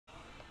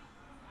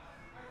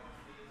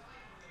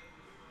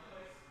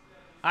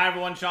Hi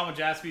everyone, Sean with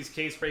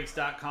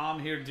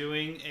JaspysCaseBreaks.com here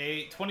doing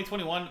a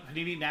 2021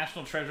 Panini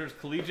National Treasures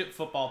Collegiate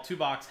Football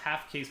 2-box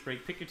half case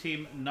break. Pick your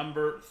team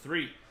number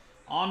 3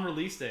 on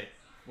release day,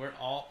 where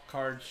all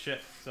cards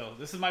ship. So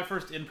this is my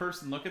first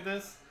in-person look at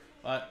this,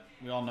 but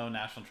we all know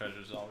National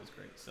Treasures is always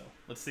great. So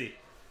let's see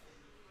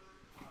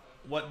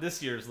what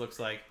this year's looks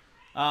like.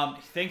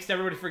 Thanks to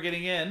everybody for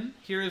getting in.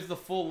 Here is the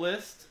full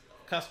list.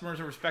 Customers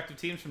and respective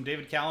teams from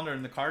David Callender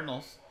and the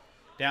Cardinals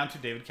down to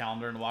David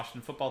Callender and the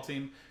Washington Football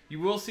Team. You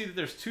will see that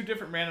there's two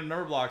different random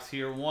number blocks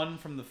here. One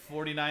from the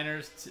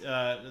 49ers,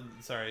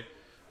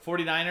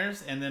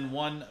 and then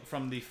one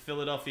from the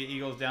Philadelphia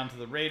Eagles down to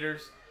the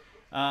Raiders.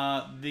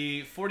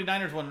 The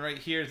 49ers one right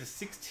here is a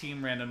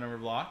 6-team random number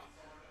block.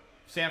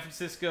 San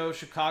Francisco,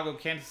 Chicago,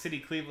 Kansas City,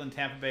 Cleveland,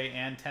 Tampa Bay,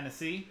 and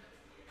Tennessee.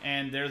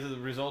 And there's the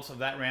results of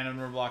that random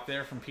number block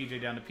there from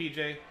PJ down to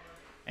PJ.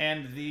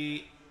 And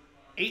the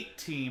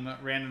 8-team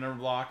random number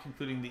block,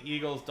 including the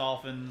Eagles,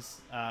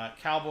 Dolphins,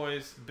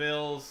 Cowboys,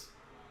 Bills,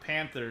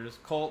 Panthers,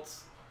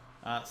 Colts,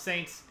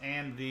 Saints,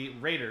 and the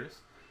Raiders,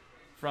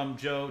 from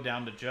Joe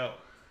down to Joe.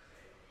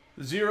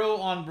 0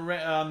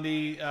 on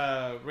the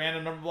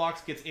random number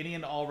blocks gets any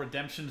and all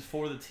redemptions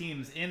for the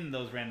teams in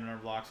those random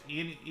number blocks,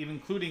 even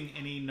including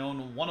any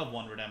known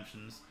one-of-one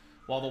redemptions,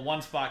 while the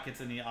 1 spot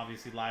gets any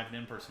obviously live and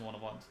in-person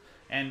one-of-ones.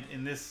 And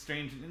in this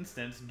strange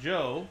instance,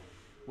 Joe,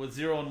 with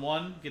 0 and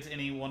 1, gets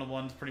any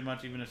one-of-ones pretty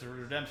much, even as a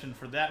redemption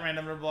for that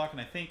random number block. And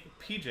I think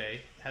PJ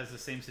has the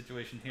same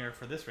situation here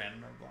for this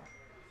random number block.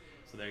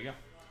 So there you go.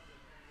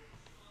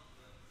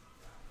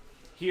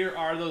 Here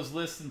are those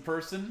lists in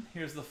person.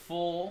 Here's the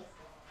full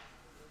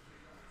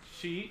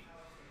sheet.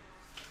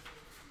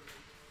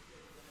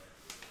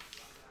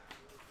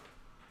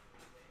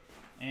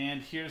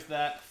 And here's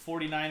that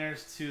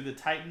 49ers to the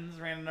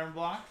Titans random number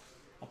block.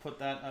 I'll put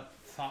that up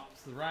top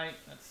to the right.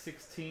 That's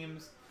 6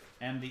 teams.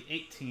 And the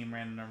 8-team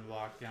random number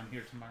block down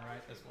here to my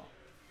right as well.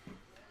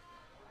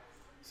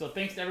 So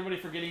thanks to everybody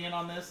for getting in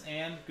on this,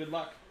 and good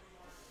luck.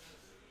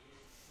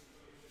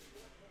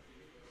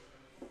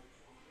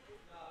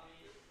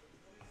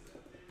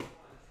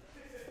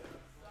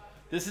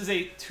 This is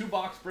a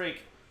 2-box break.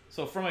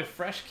 So from a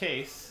fresh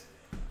case,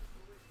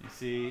 you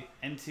see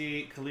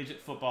NT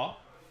Collegiate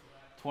Football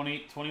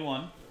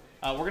 2021.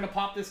 We're going to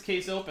pop this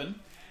case open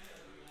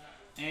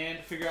and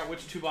figure out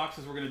which 2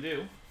 boxes we're going to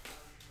do.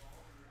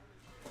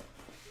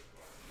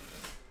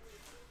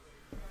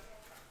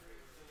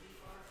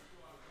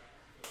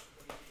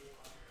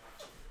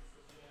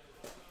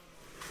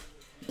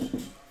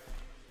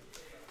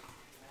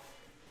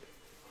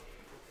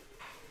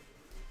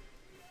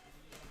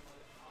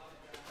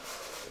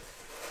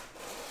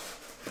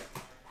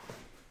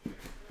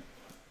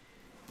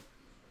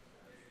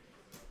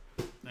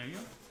 There you go.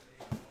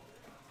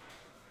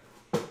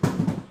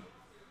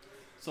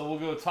 So we'll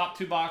go top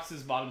 2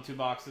 boxes, bottom 2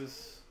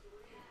 boxes.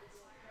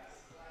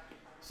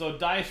 So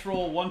dice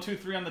roll 1, 2,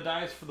 3 on the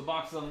dice for the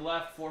boxes on the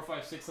left, 4,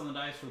 5, 6 on the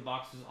dice for the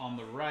boxes on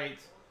the right.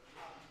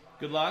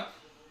 Good luck.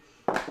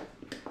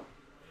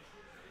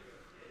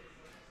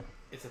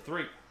 It's a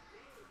 3.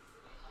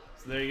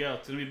 So there you go.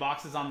 It's going to be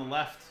boxes on the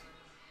left.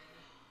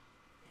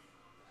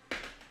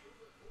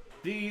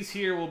 These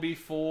here will be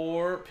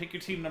for pick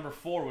your team number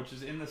 4, which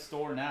is in the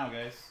store now,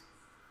 guys.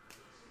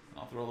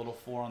 I'll throw a little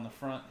 4 on the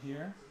front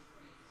here.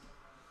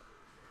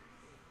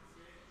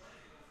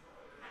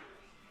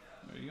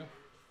 There you go.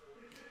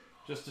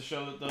 Just to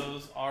show that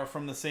those are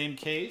from the same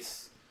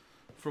case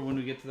for when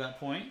we get to that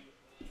point.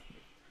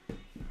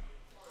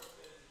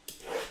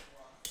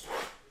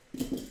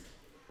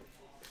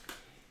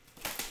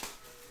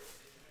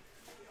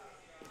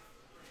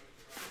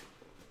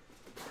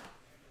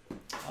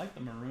 I like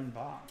the maroon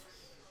box.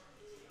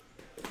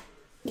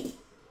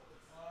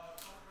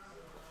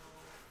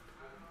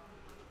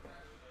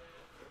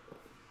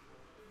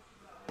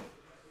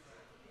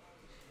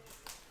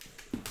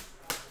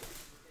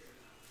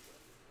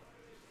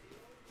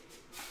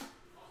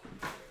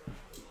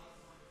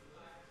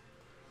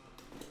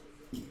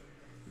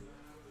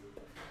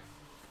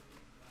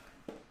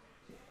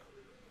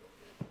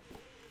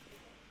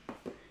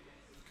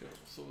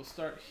 So we'll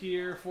start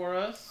here for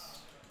us.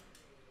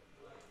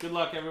 Good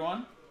luck,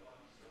 everyone.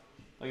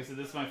 Like I said,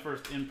 this is my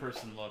first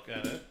in-person look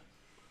at it.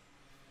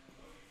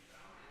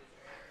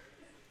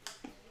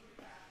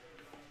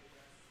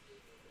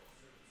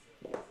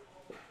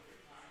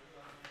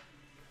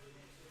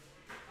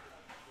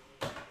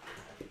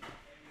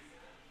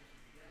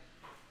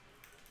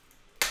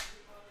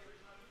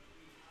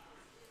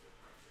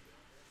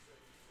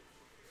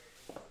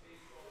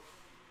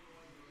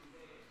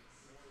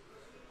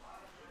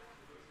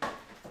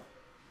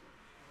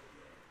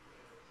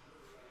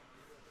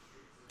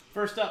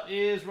 First up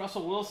is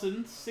Russell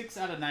Wilson, 6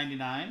 out of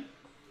 99,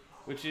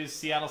 which is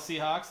Seattle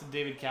Seahawks and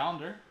David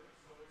Callender.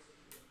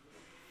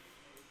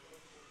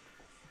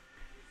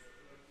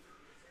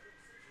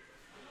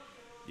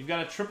 You've got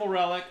a triple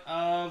relic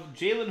of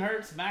Jalen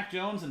Hurts, Mac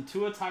Jones, and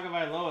Tua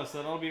Tagovailoa, so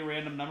that'll be a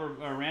random number,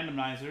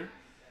 randomizer.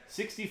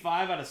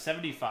 65 out of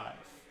 75.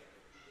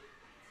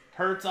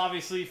 Hurts,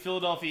 obviously,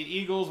 Philadelphia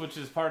Eagles, which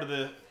is part of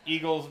the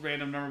Eagles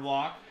random number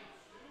block.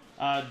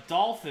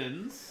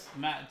 Dolphins,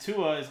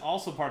 Tua is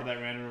also part of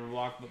that random number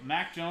block, but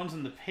Mac Jones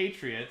and the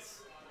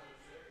Patriots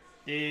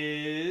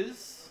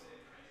is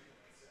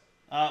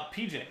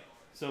PJ.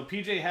 So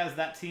PJ has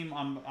that team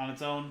on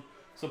its own.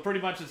 So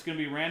pretty much it's going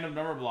to be random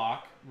number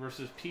block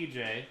versus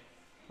PJ.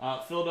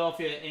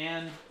 Philadelphia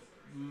and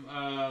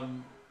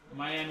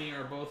Miami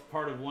are both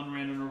part of one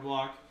random number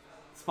block.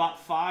 Spot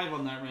 5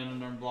 on that random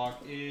number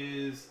block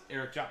is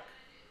Eric Jock.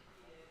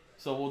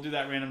 So we'll do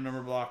that random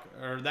number block,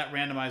 or that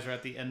randomizer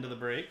at the end of the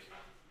break.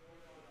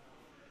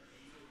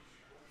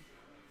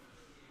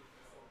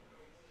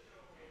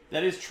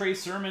 That is Trey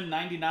Sermon,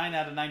 99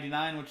 out of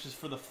 99, which is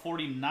for the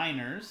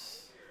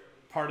 49ers.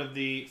 Part of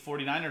the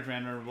 49ers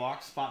random number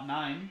block. Spot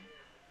 9,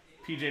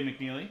 PJ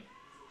McNeely.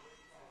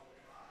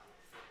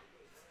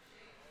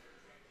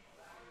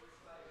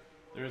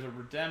 There's a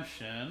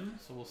redemption,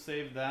 so we'll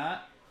save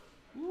that.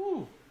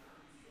 Ooh.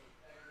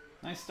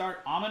 Nice start.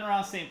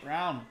 Amon-Ra St.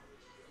 Brown.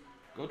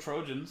 Go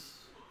Trojans.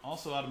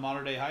 Also out of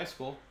Modern Day High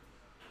School.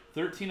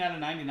 13 out of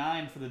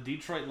 99 for the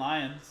Detroit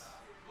Lions.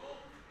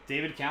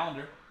 David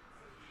Callender.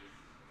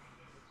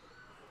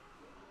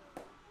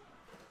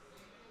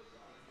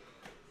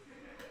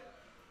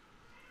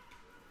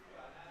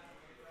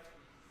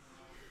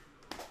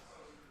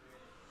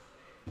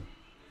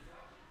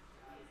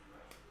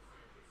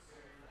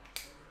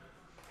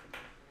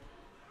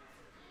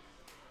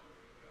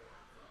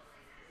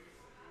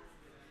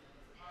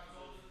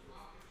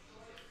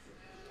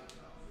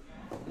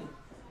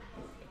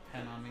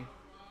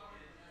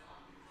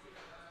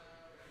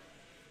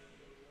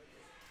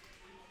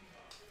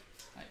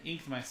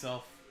 Inked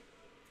myself.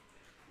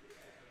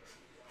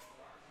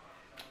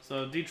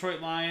 So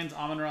Detroit Lions,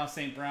 Amon-Ra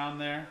St. Brown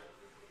there.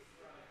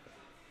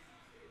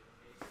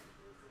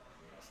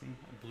 See,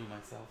 I blew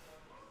myself.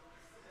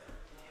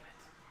 Damn it.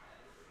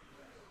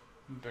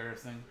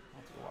 Embarrassing.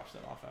 I'll have to go wash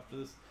that off after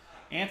this.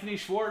 Anthony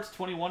Schwartz,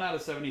 21 out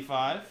of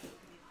 75.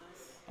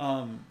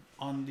 On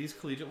these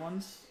collegiate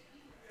ones,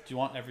 do you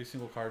want every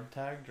single card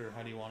tagged, or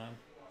how do you want them?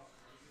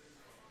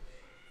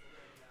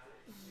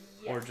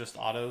 Yeah. Or just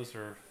autos,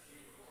 or...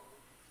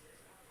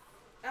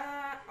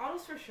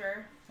 autos for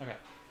sure. Okay.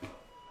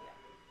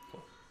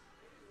 Cool.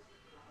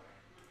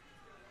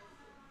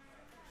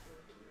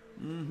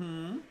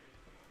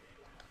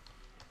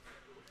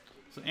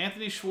 So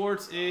Anthony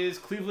Schwartz is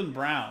Cleveland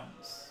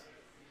Browns.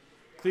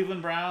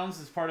 Cleveland Browns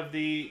is part of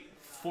the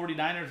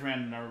 49ers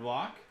random number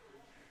block.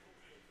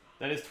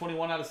 That is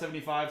 21 out of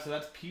 75, so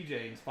that's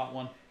PJ in spot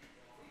 1.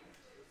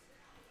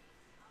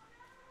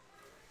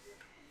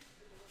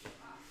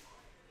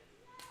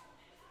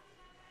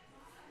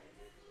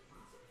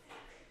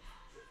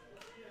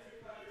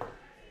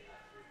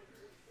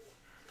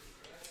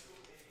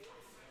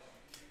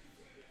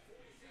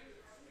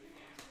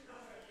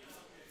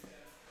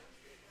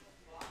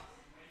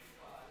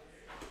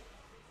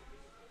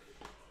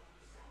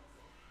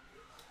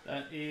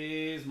 That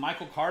is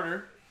Michael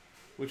Carter,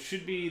 which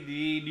should be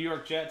the New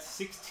York Jets,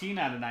 16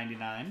 out of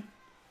 99,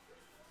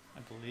 I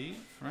believe,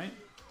 right?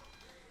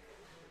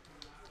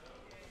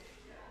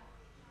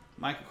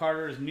 Michael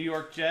Carter is New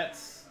York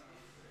Jets,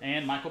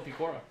 and Michael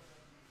Picora.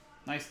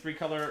 Nice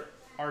 3-color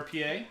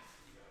RPA.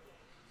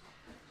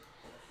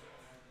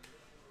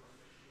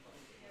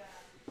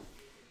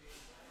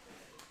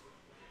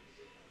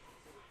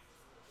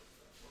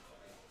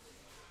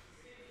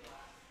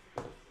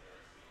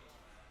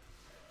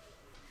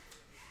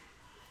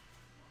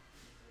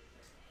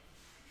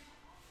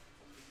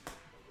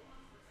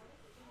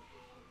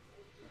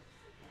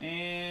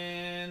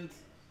 And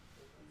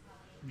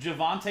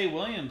Javonte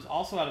Williams,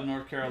 also out of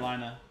North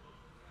Carolina.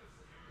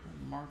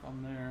 Mark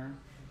on there.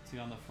 Let's see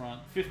on the front.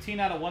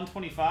 15 out of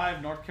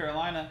 125, North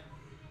Carolina.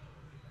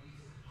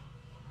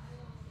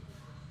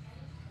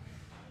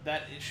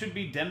 That it should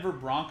be Denver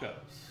Broncos.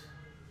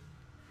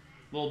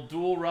 Little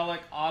dual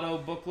relic auto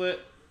booklet.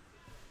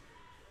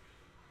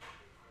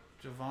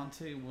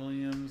 Javonte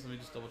Williams. Let me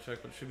just double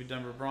check, but it should be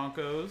Denver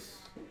Broncos.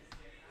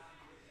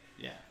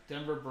 Yeah,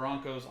 Denver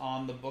Broncos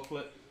on the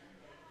booklet.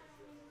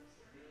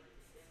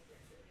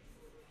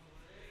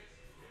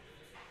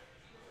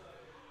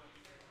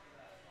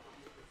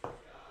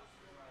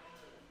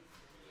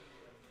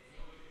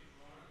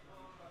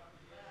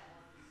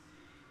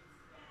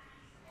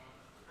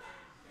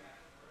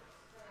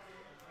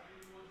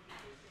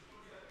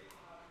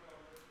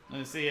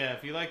 Let's see, yeah,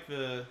 if you like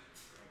the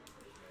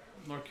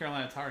North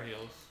Carolina Tar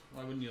Heels,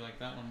 why wouldn't you like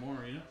that one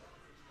more, you know?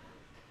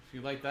 If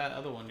you like that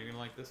other one, you're going to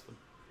like this one.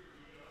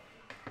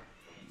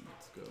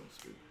 Let's go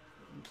straight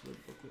into the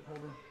booklet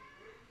holder.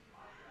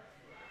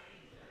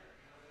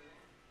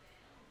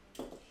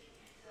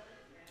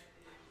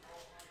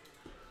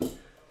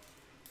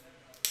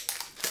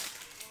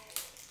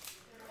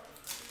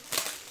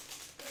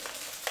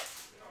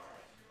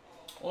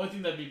 Only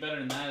thing that'd be better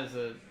than that is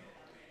a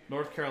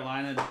North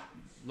Carolina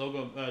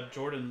logo,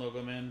 Jordan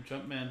logo, man,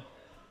 Jumpman.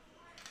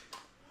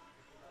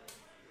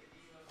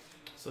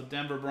 So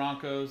Denver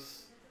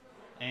Broncos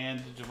and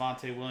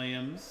Javonte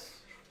Williams.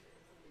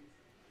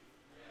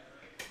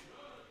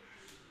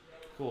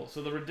 Cool.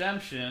 So the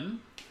redemption,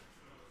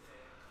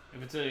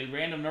 if it's a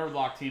random number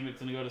block team,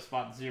 it's going to go to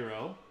spot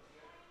 0.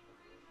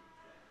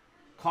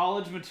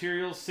 College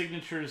Materials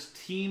Signatures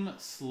Team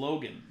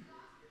Slogan.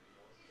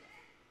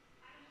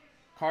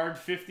 Card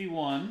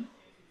 51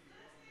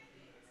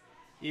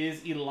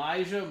 is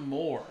Elijah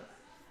Moore.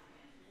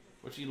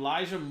 Which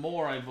Elijah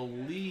Moore, I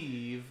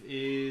believe,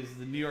 is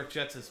the New York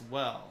Jets as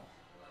well.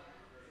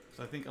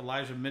 So I think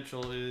Elijah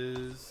Mitchell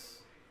is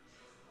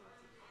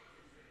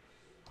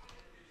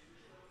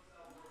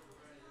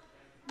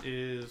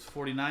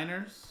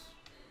 49ers.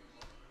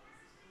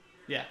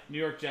 Yeah, New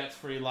York Jets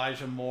for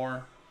Elijah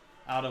Moore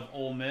out of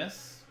Ole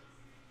Miss.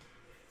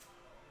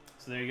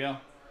 So there you go.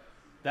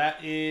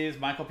 That is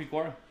Michael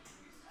Picora.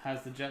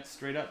 Has the Jets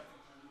straight up.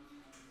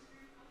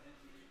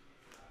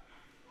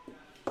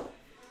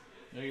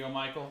 There you go,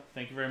 Michael.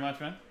 Thank you very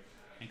much, man.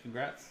 And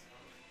congrats.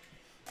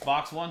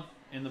 Box 1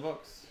 in the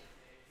books.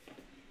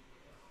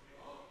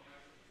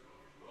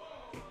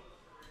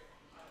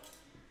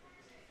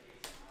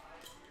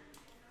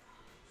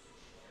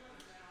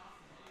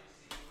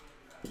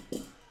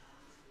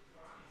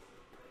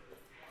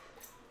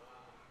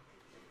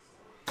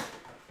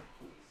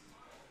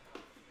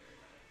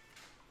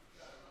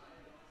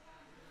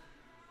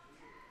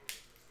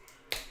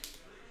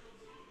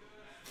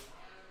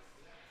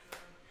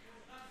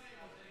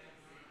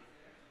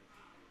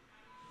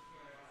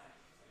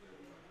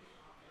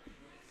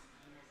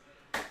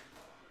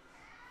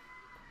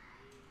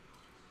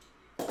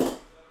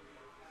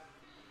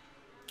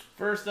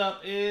 First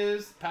up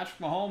is Patrick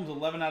Mahomes,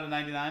 11 out of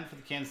 99 for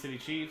the Kansas City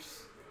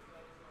Chiefs.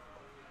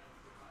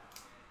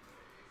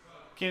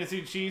 Kansas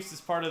City Chiefs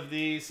is part of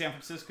the San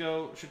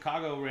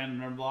Francisco-Chicago random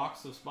number block.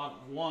 So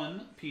spot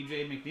 1,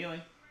 P.J. McNeely.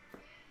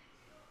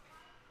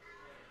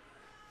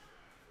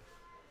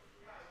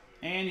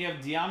 And you have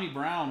De'Ami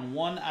Brown,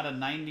 1 out of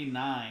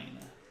 99.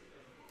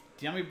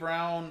 De'Ami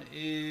Brown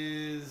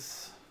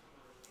is...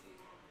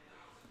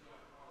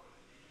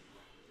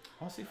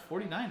 I want to say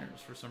 49ers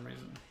for some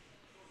reason.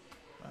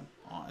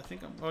 I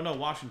think I'm... Oh, no,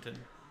 Washington.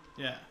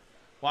 Yeah.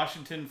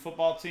 Washington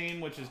football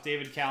team, which is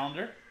David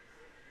Callender.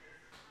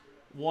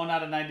 1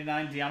 out of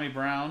 99, De'Ami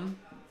Brown.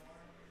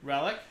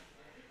 Relic.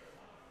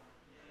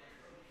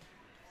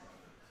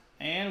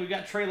 And we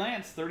got Trey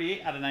Lance,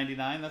 38 out of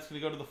 99. That's going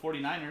to go to the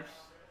 49ers.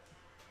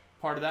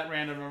 Part of that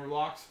random number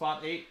block.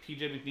 Spot 8,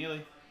 P.J.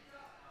 McNeely.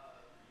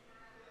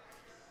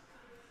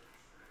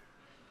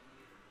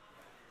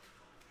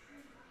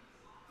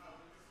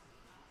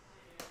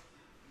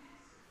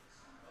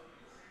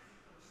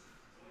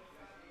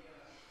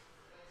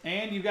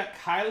 And you've got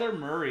Kyler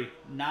Murray,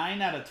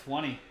 9 out of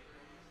 20.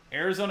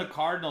 Arizona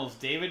Cardinals,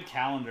 David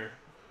Callender.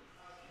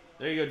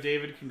 There you go,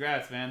 David.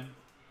 Congrats, man.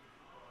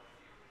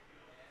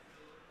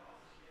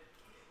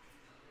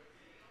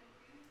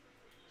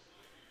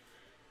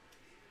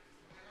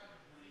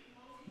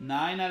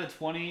 Nine out of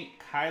 20,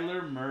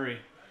 Kyler Murray.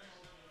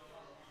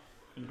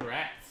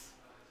 Congrats.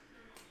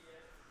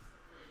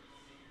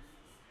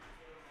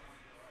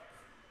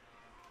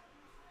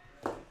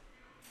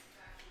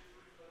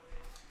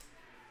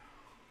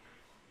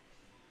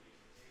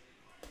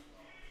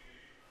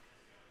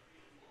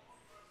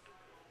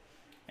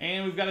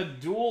 And we've got a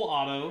dual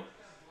auto.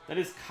 That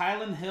is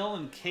Kylan Hill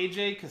and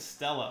KJ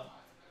Costello.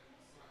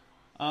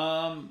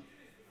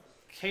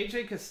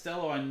 KJ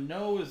Costello, I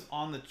know, is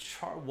on the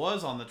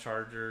was on the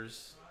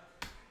Chargers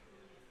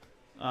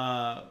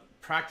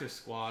practice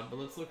squad, but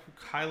let's look for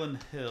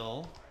Kylan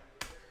Hill.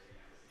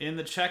 In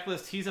the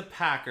checklist, he's a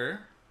Packer.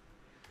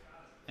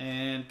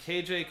 And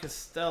KJ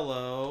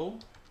Costello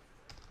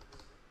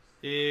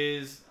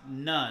is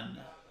none.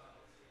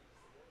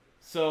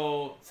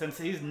 So, since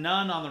he's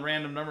none on the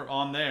random number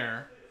on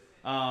there,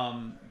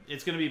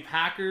 it's going to be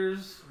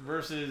Packers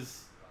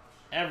versus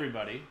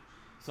everybody.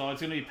 So,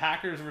 it's going to be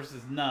Packers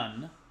versus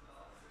none.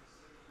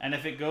 And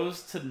if it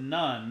goes to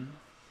none,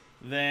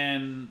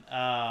 then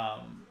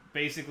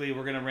basically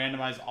we're going to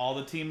randomize all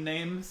the team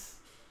names.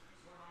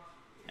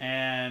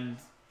 And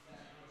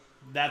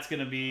that's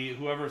going to be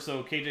whoever.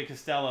 So, KJ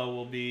Costello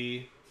will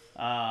be,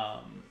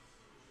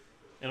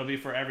 it'll be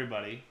for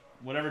everybody.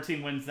 Whatever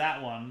team wins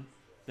that one,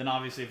 then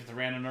obviously if it's a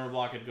random number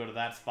block, it'd go to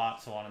that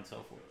spot, so on and so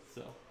forth.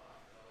 So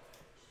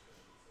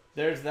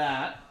there's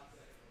that.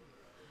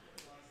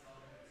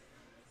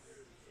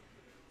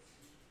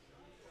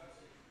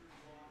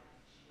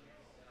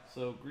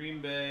 So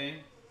Green Bay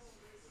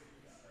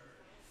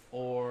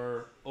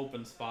or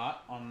open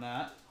spot on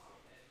that.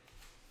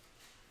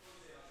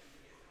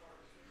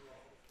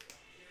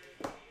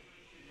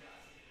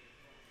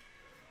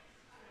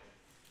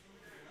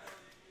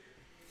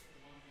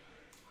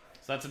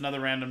 So that's another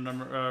random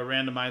number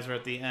randomizer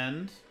at the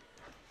end.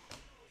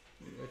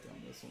 Let me write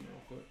down this one real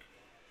quick.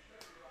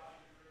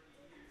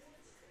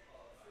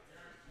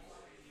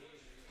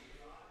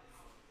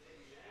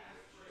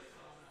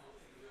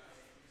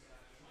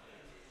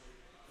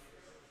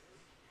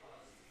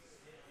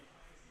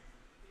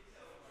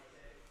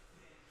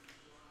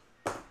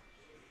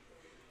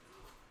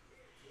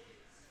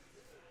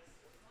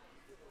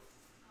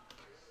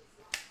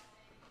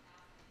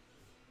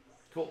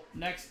 Cool.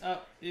 Next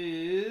up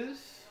is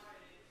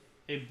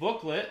a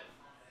booklet.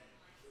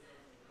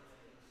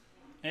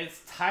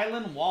 It's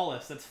Tylan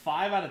Wallace. That's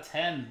 5 out of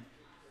 10.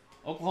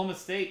 Oklahoma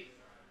State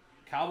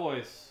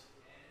Cowboys.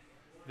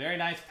 Very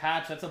nice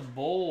patch. That's a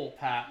bowl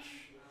patch.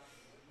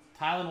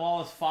 Tylan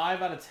Wallace,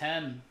 5 out of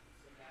 10.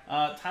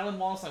 Tylan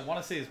Wallace, I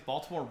want to say, is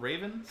Baltimore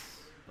Ravens.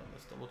 But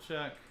let's double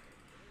check.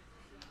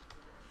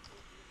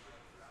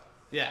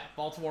 Yeah,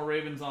 Baltimore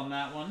Ravens on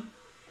that one.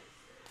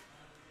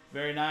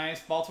 Very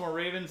nice. Baltimore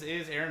Ravens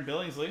is Aaron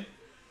Billingsley.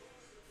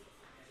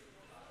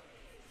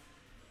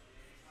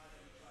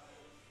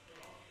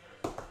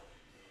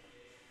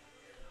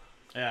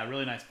 Yeah,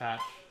 really nice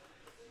patch.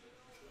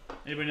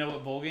 Anybody know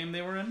what bowl game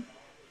they were in?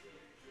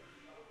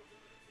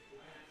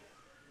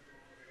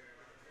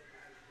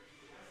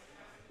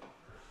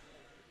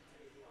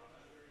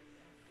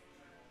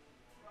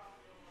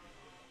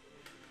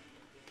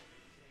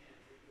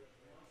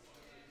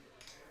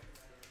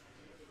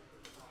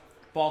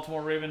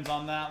 Baltimore Ravens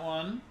on that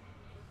one.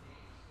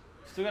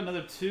 Still got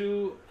another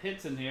 2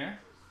 hits in here.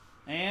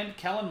 And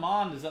Kellen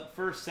Mond is up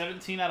first,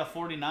 17 out of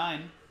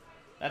 49.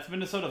 That's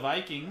Minnesota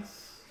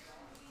Vikings.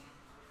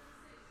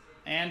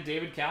 And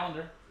David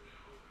Callender.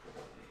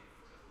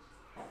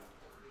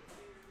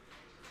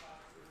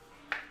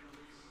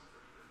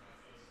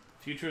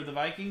 Future of the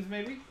Vikings,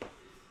 maybe?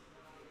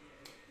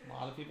 A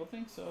lot of people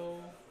think so.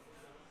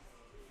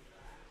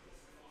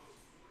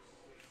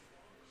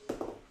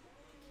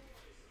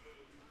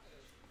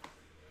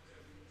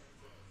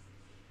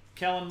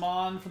 Kellen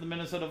Mond for the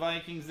Minnesota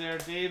Vikings there,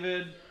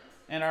 David.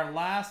 And our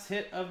last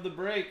hit of the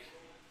break.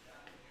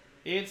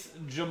 It's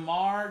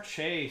Jamar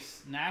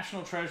Chase,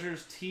 National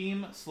Treasures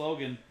team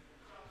slogan.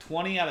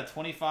 20 out of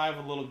 25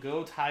 with a little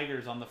Go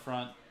Tigers on the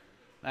front.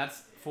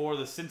 That's for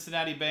the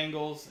Cincinnati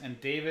Bengals and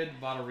David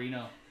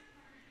Botterino.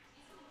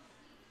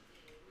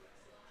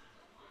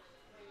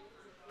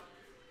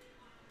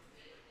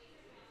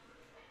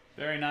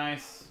 Very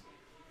nice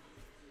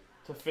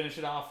to finish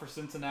it off for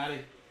Cincinnati.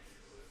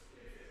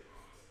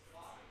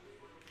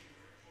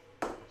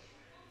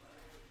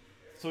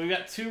 So we've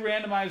got 2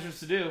 randomizers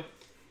to do.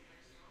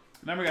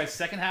 Remember, guys,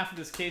 second half of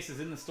this case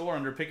is in the store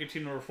under Pick Your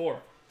Team number 4.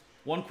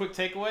 One quick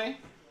takeaway.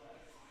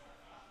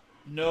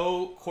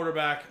 No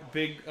quarterback,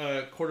 big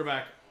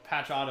quarterback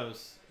patch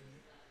autos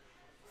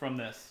from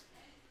this.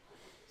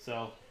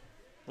 So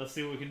let's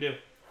see what we can do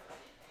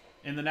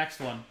in the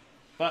next one.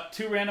 But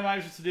 2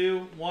 randomizers to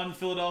do. 1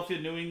 Philadelphia,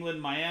 New England,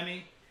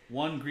 Miami.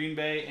 1 Green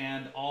Bay,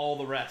 and all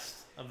the rest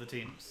of the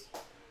teams.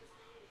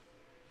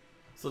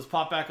 So let's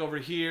pop back over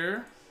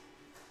here.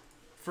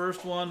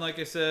 First one, like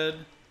I said,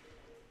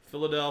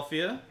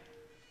 Philadelphia,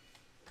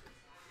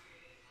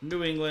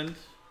 New England,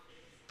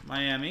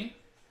 Miami.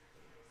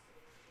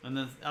 And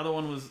then the other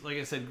one was, like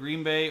I said,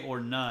 Green Bay or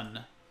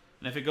none.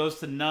 And if it goes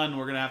to none,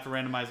 we're going to have to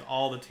randomize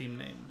all the team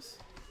names.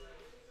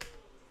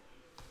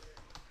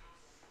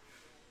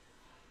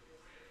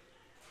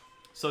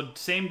 So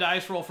same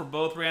dice roll for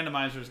both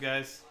randomizers,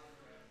 guys.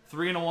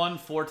 3 and a 1,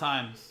 4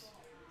 times.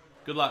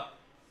 Good luck.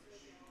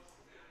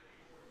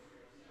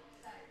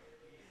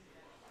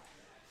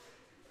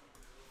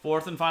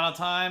 Fourth and final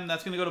time.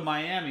 That's going to go to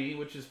Miami,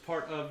 which is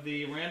part of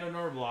the random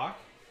number block.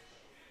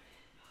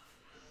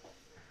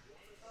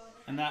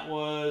 And that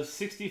was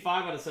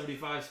 65 out of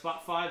 75.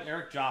 Spot 5,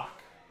 Eric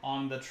Jock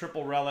on the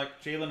triple relic.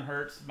 Jalen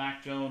Hurts,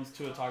 Mac Jones,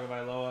 Tua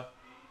Tagovailoa.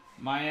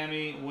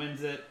 Miami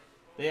wins it.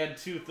 They had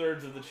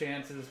 2/3 of the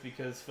chances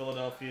because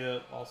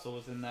Philadelphia also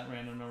was in that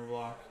random number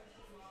block.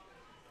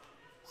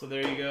 So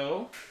there you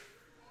go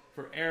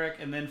for Eric.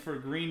 And then for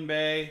Green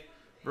Bay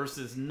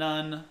versus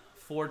none.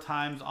 4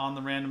 times on the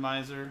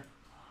randomizer.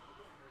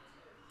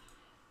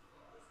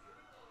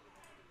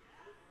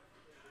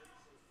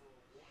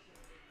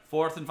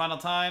 Fourth and final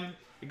time.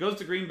 It goes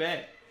to Green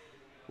Bay,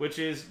 which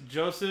is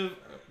Joseph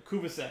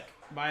Kubasek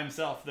by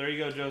himself. There you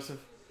go, Joseph.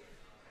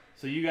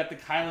 So you got the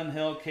Kylan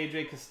Hill,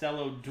 KJ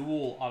Costello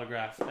dual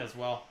autograph as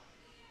well.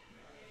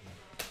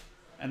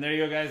 And there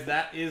you go, guys.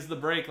 That is the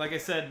break. Like I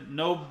said,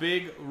 no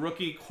big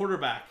rookie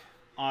quarterback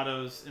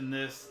autos in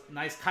this.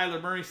 Nice Kyler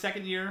Murray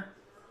second year.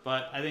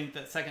 But I think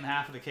that second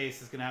half of the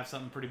case is going to have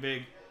something pretty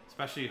big,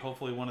 especially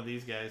hopefully one of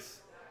these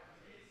guys.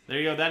 There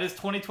you go. That is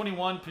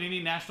 2021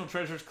 Panini National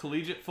Treasures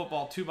Collegiate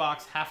Football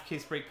 2-box half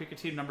case break. Pick your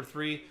team number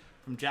 3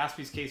 from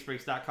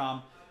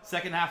jaspyscasebreaks.com.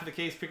 Second half of the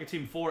case, pick your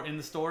team 4 in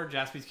the store,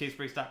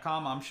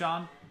 jaspyscasebreaks.com. I'm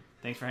Sean.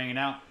 Thanks for hanging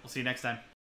out. We'll see you next time.